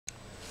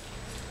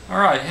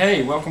Alright,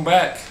 hey, welcome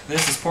back.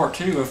 This is part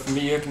 2 of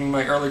me opening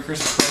my early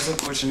Christmas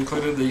present, which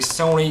included the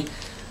Sony,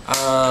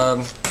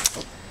 I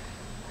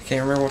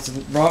can't remember what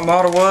the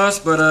model was,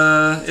 but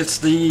it's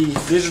the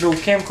digital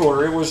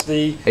camcorder. It was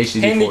the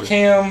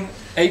HANDYCAM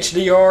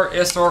HDR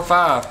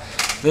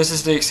SR5. This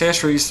is the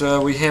accessories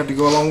we have to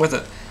go along with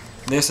it.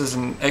 This is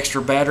an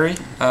extra battery.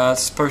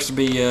 It's supposed to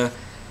be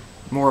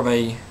more of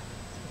a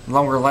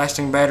longer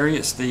lasting battery.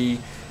 It's the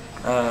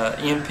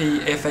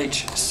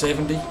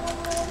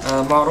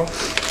NP-FH70 model,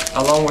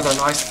 along with a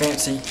nice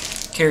fancy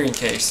carrying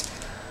case,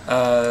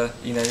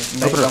 you know,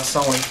 made by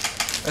Sony.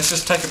 Let's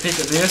just take a peek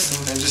at this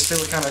and just see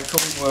what kind of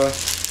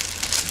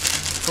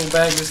cool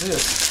bag this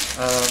is.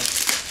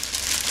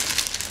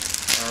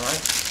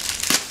 Alright.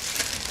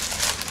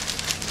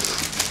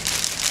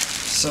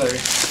 So,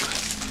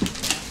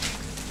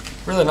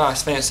 really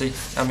nice, fancy.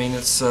 I mean,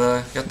 it's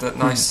got that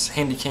nice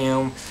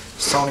HANDYCAM,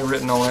 Sony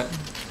written on it.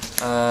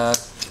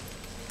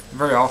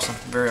 Very awesome,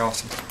 very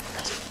awesome.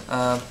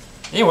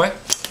 Anyway,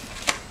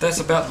 that's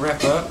about to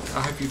wrap up.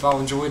 I hope you've all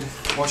enjoyed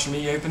watching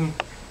me open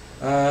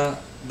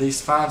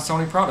these fine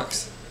Sony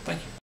products. Thank you.